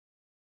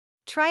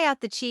Try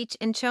out the Cheech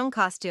and Chong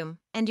costume,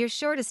 and you're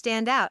sure to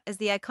stand out as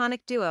the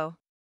iconic duo.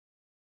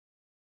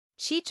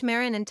 Cheech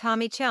Marin and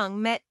Tommy Chong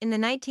met in the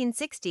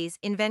 1960s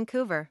in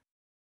Vancouver.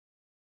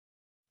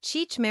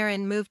 Cheech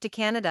Marin moved to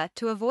Canada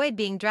to avoid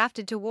being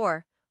drafted to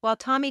war, while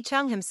Tommy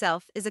Chong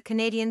himself is a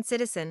Canadian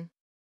citizen.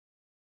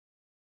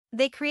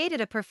 They created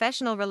a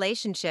professional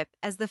relationship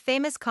as the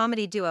famous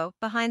comedy duo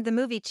behind the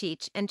movie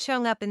Cheech and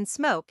Chong Up in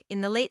Smoke in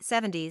the late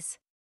 70s.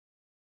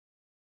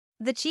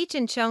 The Cheech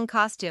and Chong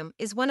costume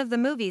is one of the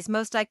movie's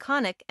most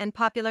iconic and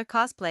popular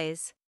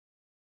cosplays.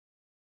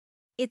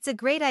 It's a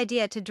great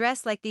idea to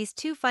dress like these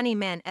two funny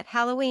men at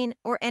Halloween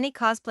or any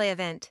cosplay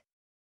event.